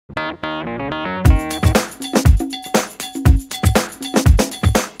Okay.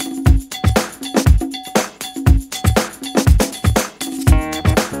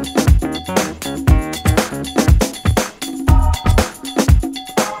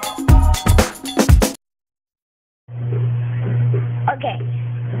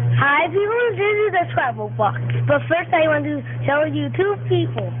 Hi people, this is the travel box. But first I want to show you two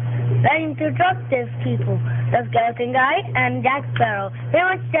people. Very introductive people. The skeleton guy and Jack Sparrow. Pretty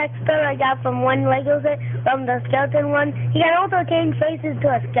much Jack Sparrow I got from one Lego set, from the skeleton one. He can also change faces to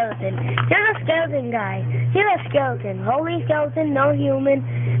a skeleton. Here's a skeleton guy. He's a skeleton. Holy skeleton, no human.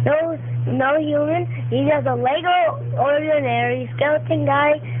 No human. He's just a Lego ordinary skeleton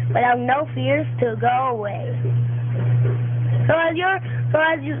guy without no fears to go away. So as your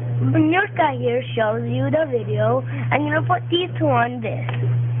guy here shows you the video, I'm gonna put these two on this.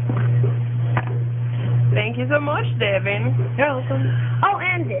 Thank you so much, Devin. You're welcome. Oh,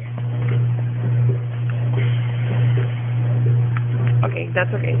 and this. Okay, that's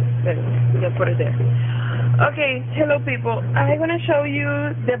okay. Just put it there. Okay, hello people. I'm gonna show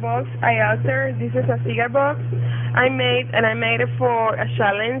you the box I altered. This is a cigar box I made it for a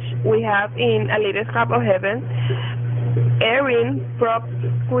challenge we have in A Little Scrap of Heaven. Erin, prop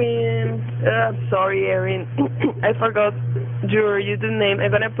queen, sorry Erin, I forgot your YouTube name.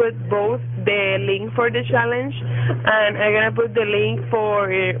 I'm gonna put both the link for the challenge and I'm gonna put the link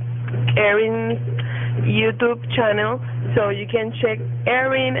for Erin's YouTube channel, so you can check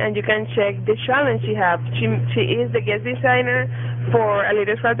Erin and you can check the challenge she has. She is the guest designer for A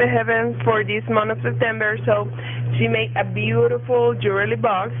Little Scrap of Heaven for this month of September, so she made a beautiful Jewerly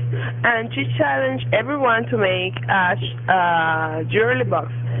box, and she challenged everyone to make a Jewerly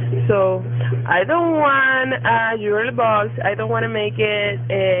box. So I don't want a Jewerly box. I don't want to make it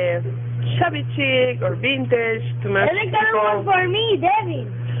shabby chic or vintage. Too much one for me, Debbie.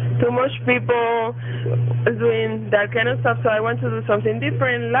 Too much people doing that kind of stuff, so I want to do something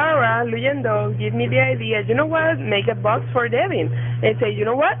different. Laura Luyendo give me the idea, you know what, make a box for Devin. And say, you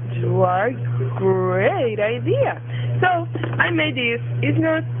know what, you are great idea. So I made this. It's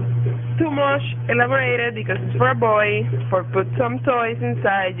not too much elaborated because it's for a boy, for put some toys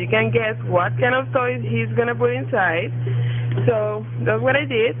inside. You can guess what kind of toys he's gonna put inside. So that's what I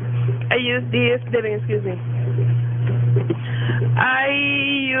did. I used this, Devin, excuse me. I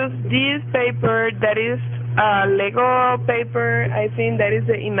used this paper that is Lego paper. I think that is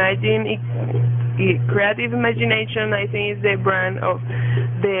the Creative Imagination. I think is the brand of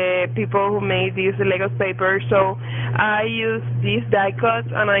the people who made these Lego paper. So I use these die cuts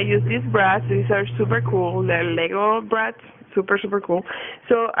and I use these brass. These are super cool. The Lego brass, super cool.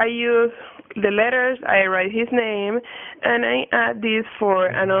 So I use the letters, I write his name, and I add this for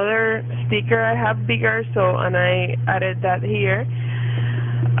another sticker I have bigger, so and I added that here.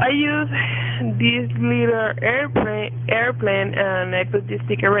 I use this little airplane, and I put this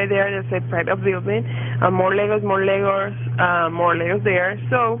sticker right there that says Pride of Building. More Legos there.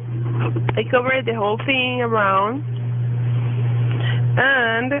 So I covered the whole thing around,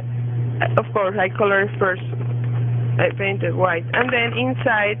 and of course I colored first. I painted white, and then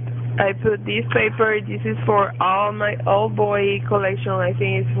inside I put this paper. This is for all my old boy collection. I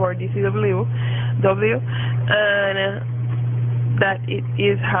think it's for DCW, and that it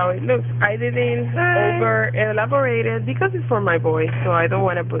is how it looks. I didn't over elaborate it because it's for my boy, so I don't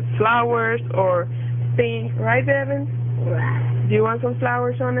want to put flowers or things. Right, Devin? Do you want some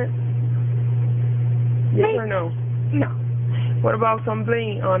flowers on it? Yes or no? No. What about some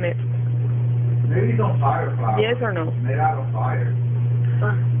bling on it? Maybe some fireflies. Yes or no? Made out of fire.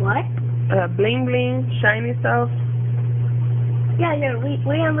 What? Bling bling, shiny stuff. Yeah,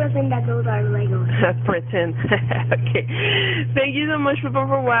 we understand that those are Legos. Pretend. Okay. Thank you so much, people,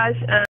 for watching.